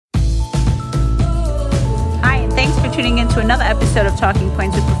tuning in to another episode of Talking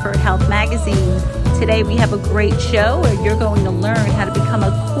Points with Preferred Health Magazine. Today we have a great show where you're going to learn how to become a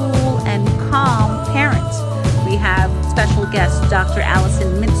cool and calm parent. We have special guest Dr.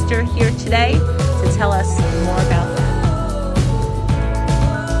 Allison Mitzner here today to tell us more about that.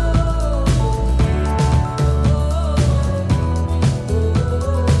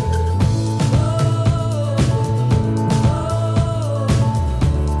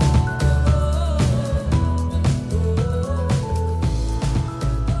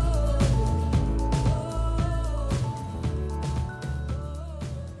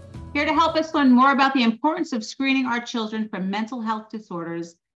 Here to help us learn more about the importance of screening our children for mental health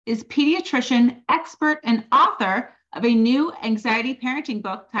disorders is pediatrician, expert, and author of a new anxiety parenting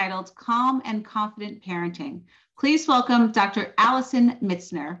book titled Calm and Confident Parenting. Please welcome Dr. Allison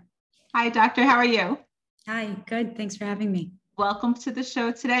Mitzner. Hi, doctor. How are you? Hi, good. Thanks for having me. Welcome to the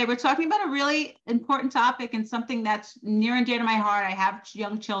show today. We're talking about a really important topic and something that's near and dear to my heart. I have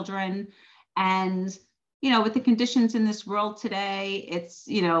young children, and with the conditions in this world today,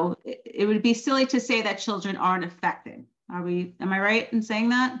 it would be silly to say that children aren't affected. Am I right in saying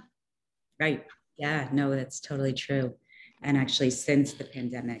that? Right. Yeah, no, that's totally true. And actually, since the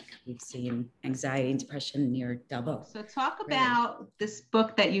pandemic, we've seen anxiety and depression near double. So talk about this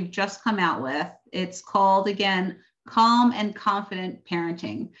book that you've just come out with. It's called, again, Calm and Confident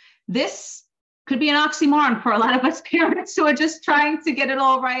Parenting. This could be an oxymoron for a lot of us parents who are just trying to get it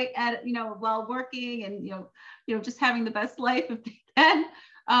all right while working and, just having the best life if they can.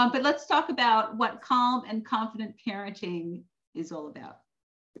 But let's talk about what calm and confident parenting is all about.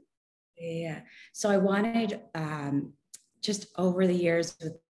 Yeah. So I wanted, just over the years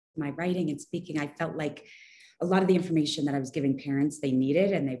with my writing and speaking, I felt like a lot of the information that I was giving parents, they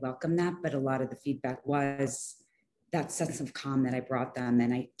needed and they welcomed that. But a lot of the feedback was that sense of calm that I brought them.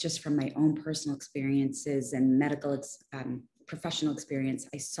 And I just, from my own personal experiences and medical professional experience,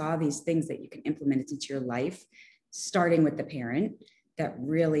 I saw these things that you can implement into your life, starting with the parent, that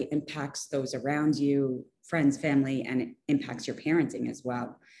really impacts those around you, friends, family, and it impacts your parenting as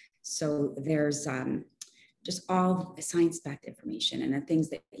well. So there's just all the science-backed information and the things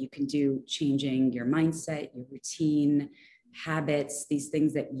that you can do, changing your mindset, your routine, habits, these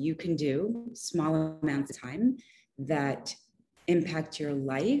things that you can do, small amounts of time, that impact your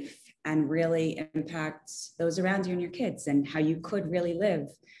life and really impact those around you and your kids, and how you could really live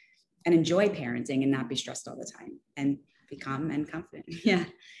and enjoy parenting and not be stressed all the time and be calm and confident. Yeah.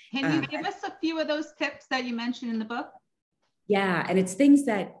 Can you give us a few of those tips that you mentioned in the book? Yeah. And it's things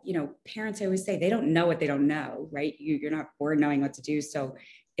that, parents, I always say, they don't know what they don't know, right? You're not born knowing what to do. So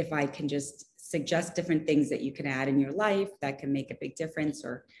if I can just suggest different things that you can add in your life that can make a big difference,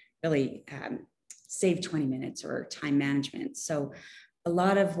 or really save 20 minutes, or time management. So a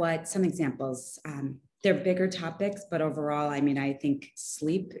lot of some examples, they're bigger topics, but overall, I think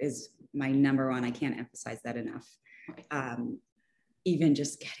sleep is my number one. I can't emphasize that enough. Even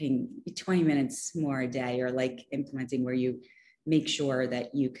just getting 20 minutes more a day, or like implementing where you make sure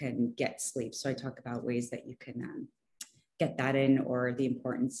that you can get sleep. So I talk about ways that you can get that in, or the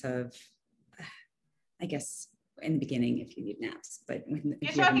importance of, in the beginning, if you need naps, but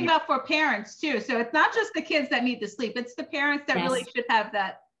you're talking about for parents too. So it's not just the kids that need to sleep, it's the parents that really should have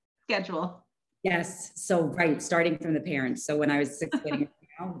that schedule. Yes. So, right. Starting from the parents. So when I was explaining,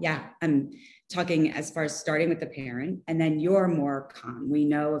 I'm talking as far as starting with the parent, and then you're more calm. We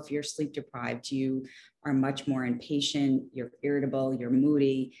know if you're sleep deprived, you are much more impatient, you're irritable, you're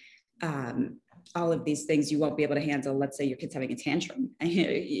moody. All of these things you won't be able to handle. Let's say your kid's having a tantrum,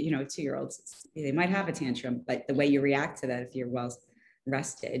 2-year-olds, they might have a tantrum, but the way you react to that, if you're well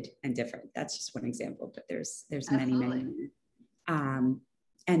rested and different, that's just one example, but there's many.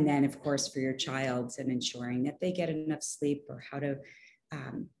 And then of course, for your child, and ensuring that they get enough sleep, or how to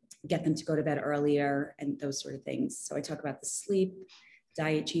get them to go to bed earlier, and those sort of things. So I talk about the sleep,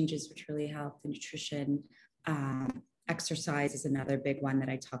 diet changes, which really help, the nutrition, exercise is another big one that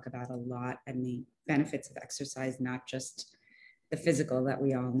I talk about a lot, and the benefits of exercise, not just the physical that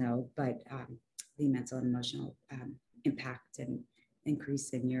we all know, but the mental and emotional impact and increase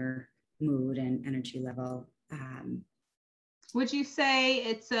in your mood and energy level. Would you say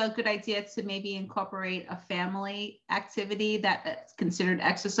it's a good idea to maybe incorporate a family activity that's considered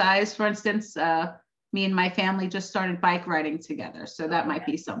exercise? For instance, me and my family just started bike riding together, so that might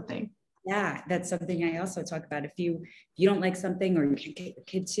be something. Yeah, that's something I also talk about. If you don't like something, or you can't get your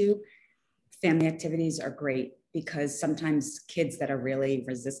kid to, family activities are great, because sometimes kids that are really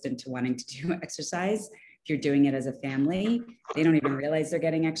resistant to wanting to do exercise, if you're doing it as a family, they don't even realize they're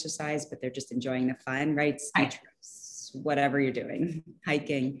getting exercise, but they're just enjoying the fun, right? Ski trips, whatever you're doing,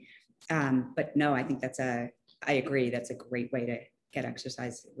 hiking. But no, I think that's a I agree. That's a great way to get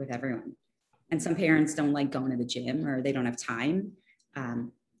exercise with everyone. And some parents don't like going to the gym or they don't have time.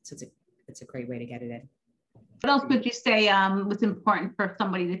 So it's a great way to get it in. What else would you say was important for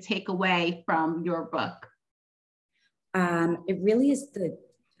somebody to take away from your book? It really is the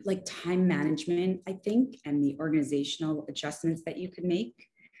time management, I think, and the organizational adjustments that you can make.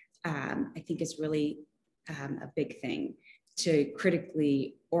 I think is really a big thing to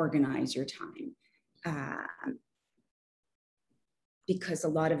critically organize your time. Because a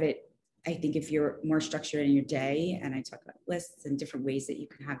lot of it, I think if you're more structured in your day, and I talk about lists and different ways that you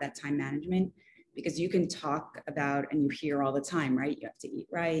can have that time management, because you can talk about, and you hear all the time, right? You have to eat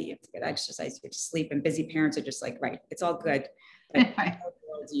right, you have to get exercise, you have to sleep, and busy parents are just like, right, it's all good. But how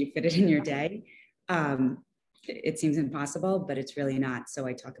do you fit it in your day? It seems impossible, but it's really not. So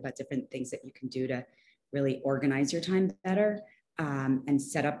I talk about different things that you can do to really organize your time better, and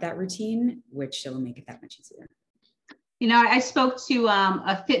set up that routine, which will make it that much easier. You know, I spoke to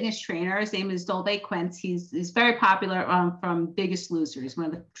a fitness trainer. His name is Dole Quince. He's very popular from Biggest Loser. He's one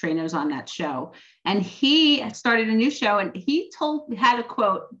of the trainers on that show. And he started a new show, and he had a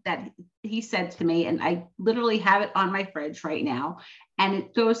quote that he said to me, and I literally have it on my fridge right now. And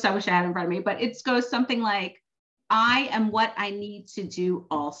it goes, I wish I had it in front of me, but it goes something like, I am what I need to do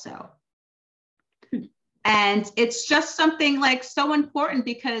also. And it's just something like so important,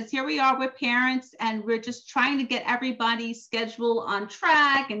 because here we are with parents and we're just trying to get everybody's schedule on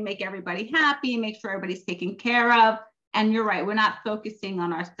track and make everybody happy, make sure everybody's taken care of. And you're right, we're not focusing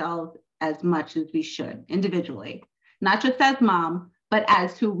on ourselves as much as we should individually, not just as mom, but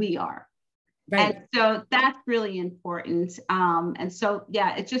as who we are. Right. And so that's really important. And so,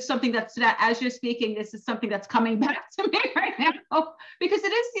 yeah, it's just something that as you're speaking, this is something that's coming back to me right now, because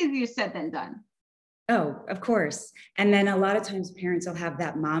it is easier said than done. Oh, of course. And then a lot of times parents will have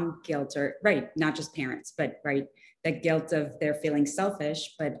that mom guilt, or right, not just parents, but right, the guilt of they're feeling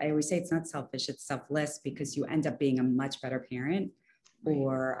selfish. But I always say it's not selfish, it's selfless, because you end up being a much better parent,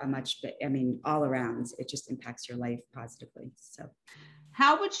 or all around, it just impacts your life positively. So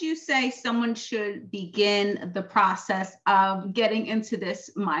how would you say someone should begin the process of getting into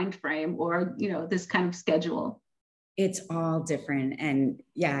this mind frame, or, this kind of schedule? It's all different. And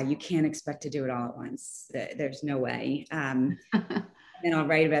yeah, you can't expect to do it all at once. There's no way. And I'll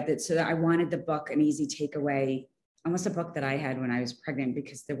write about it. So I wanted the book an easy takeaway, almost a book that I had when I was pregnant,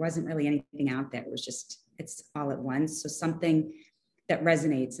 because there wasn't really anything out there. It was just, it's all at once. So something that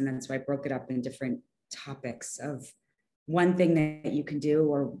resonates. And that's why I broke it up in different topics of one thing that you can do,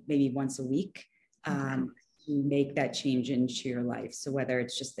 or maybe once a week, to make that change into your life. So whether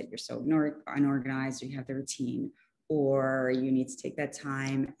it's just that you're so unorganized, or you have the routine, or you need to take that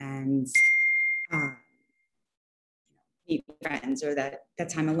time and meet friends, or that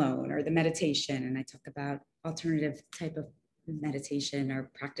time alone, or the meditation. And I talk about alternative type of meditation or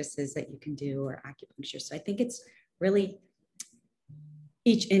practices that you can do, or acupuncture. So I think it's really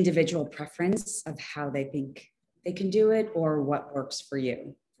each individual preference of how they think they can do it, or what works for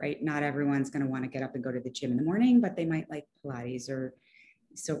you, right? Not everyone's going to want to get up and go to the gym in the morning, but they might like Pilates, or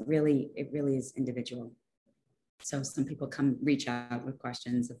so it really is individual. So some people reach out with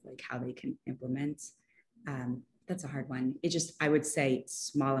questions of like how they can implement. That's a hard one. I would say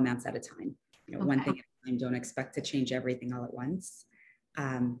small amounts at a time. One thing at a time. Don't expect to change everything all at once.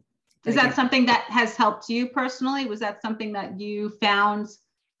 Is that something that has helped you personally? Was that something that you found?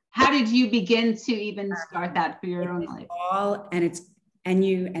 How did you begin to even start that for your own life?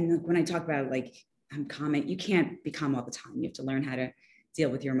 And when I talk about I'm calm, you can't be calm all the time. You have to learn how to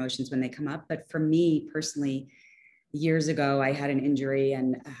deal with your emotions when they come up. But for me personally, years ago, I had an injury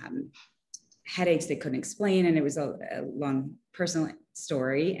and headaches they couldn't explain. And it was a long personal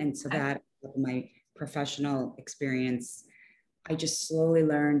story. And so that my professional experience, I just slowly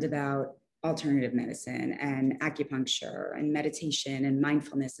learned about alternative medicine and acupuncture and meditation and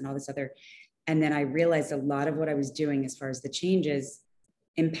mindfulness and all this other. And then I realized a lot of what I was doing as far as the changes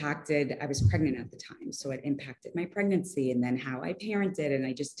impacted, I was pregnant at the time. So it impacted my pregnancy and then how I parented. And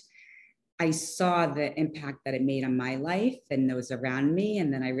I saw the impact that it made on my life and those around me.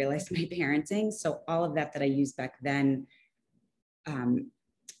 And then I realized my parenting. So all of that I used back then,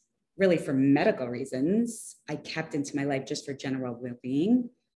 really for medical reasons, I kept into my life just for general well-being,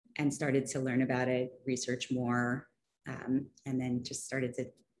 and started to learn about it, research more, and then just started to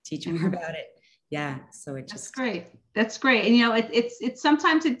teach more about it. Yeah. So That's great. That's great. And it's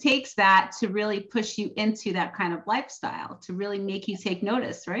sometimes it takes that to really push you into that kind of lifestyle, to really make you take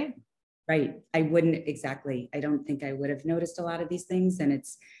notice, right? Right. I don't think I would have noticed a lot of these things. And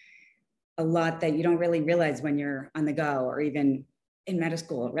it's a lot that you don't really realize when you're on the go, or even in medical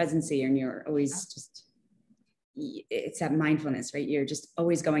school, residency, and you're always just it's that mindfulness, right? You're just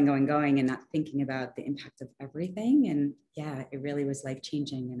always going, going, going, and not thinking about the impact of everything. And yeah, it really was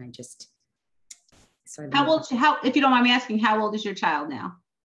life-changing. And I just sort of... If you don't mind me asking, how old is your child now?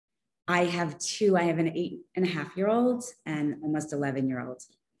 I have two. I have an 8.5-year-old and almost 11-year-old.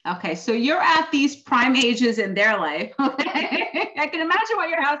 Okay, so you're at these prime ages in their life. I can imagine what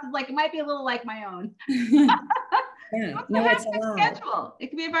your house is like. It might be a little like my own. Yeah, it's a schedule. It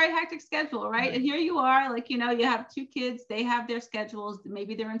can be a very hectic schedule, right? And here you are, like, you have two kids, they have their schedules.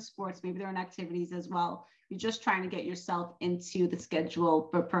 Maybe they're in sports, maybe they're in activities as well. You're just trying to get yourself into the schedule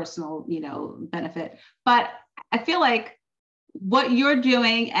for personal, benefit. But I feel like what you're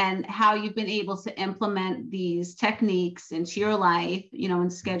doing and how you've been able to implement these techniques into your life, and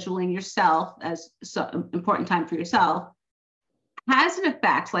scheduling yourself as so important time for yourself, has an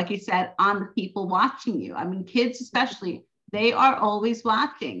effect, like you said, on the people watching you. I mean, kids especially, they are always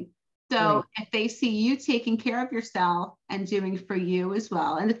watching. So right. If they see you taking care of yourself and doing for you as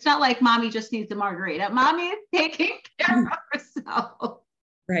well, and it's not like mommy just needs a margarita, mommy is taking care of herself.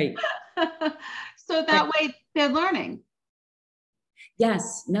 Right. So that way they're learning.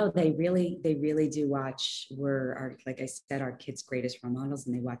 Yes, no, they really do watch. Like I said, our kids' greatest role models,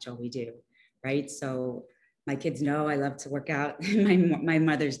 and they watch all we do. Right. So my kids know I love to work out. My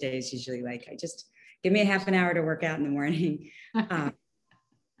Mother's Day is usually like, I just give me a half an hour to work out in the morning.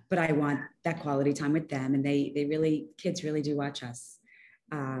 But I want that quality time with them. And kids really do watch us.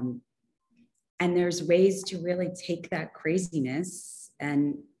 And there's ways to really take that craziness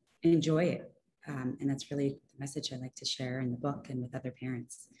and enjoy it. And that's really the message I like to share in the book and with other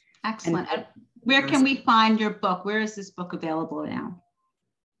parents. Excellent. And where can we find your book? Where is this book available now?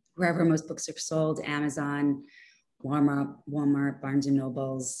 Wherever most books are sold, Amazon, Walmart, Barnes and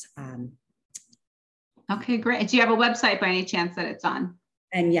Nobles. Okay, great. Do you have a website by any chance that it's on?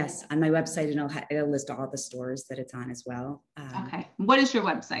 And yes, on my website, and it'll list all the stores that it's on as well. Okay. What is your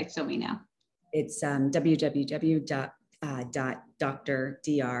website so we know? It's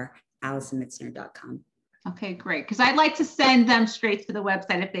www.drdallisonmitzner.com. Okay, great. Because I'd like to send them straight to the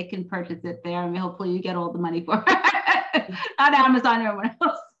website if they can purchase it there. I mean, hopefully you get all the money for it. Not Amazon or anyone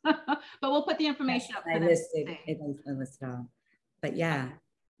else. But we'll put the information up. I listed all. But yeah.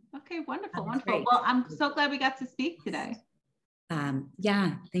 Okay, wonderful. Great. Well, I'm so glad we got to speak today.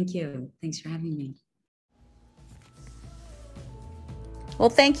 Yeah, thank you. Thanks for having me. Well,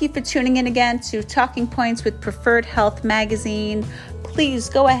 thank you for tuning in again to Talking Points with Preferred Health Magazine. Please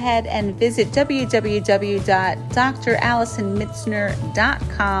go ahead and visit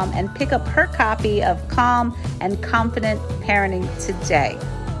www.drallisonmitzner.com and pick up her copy of Calm and Confident Parenting today.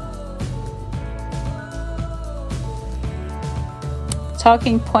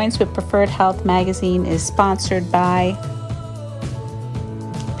 Talking Points with Preferred Health Magazine is sponsored by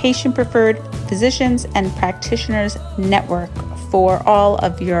Patient Preferred Physicians and Practitioners Network for all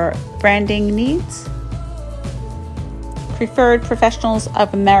of your branding needs. Preferred Professionals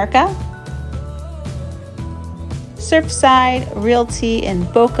of America. Surfside Realty in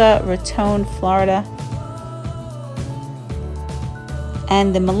Boca Raton, Florida.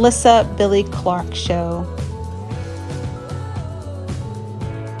 And the Melissa Billy Clark Show.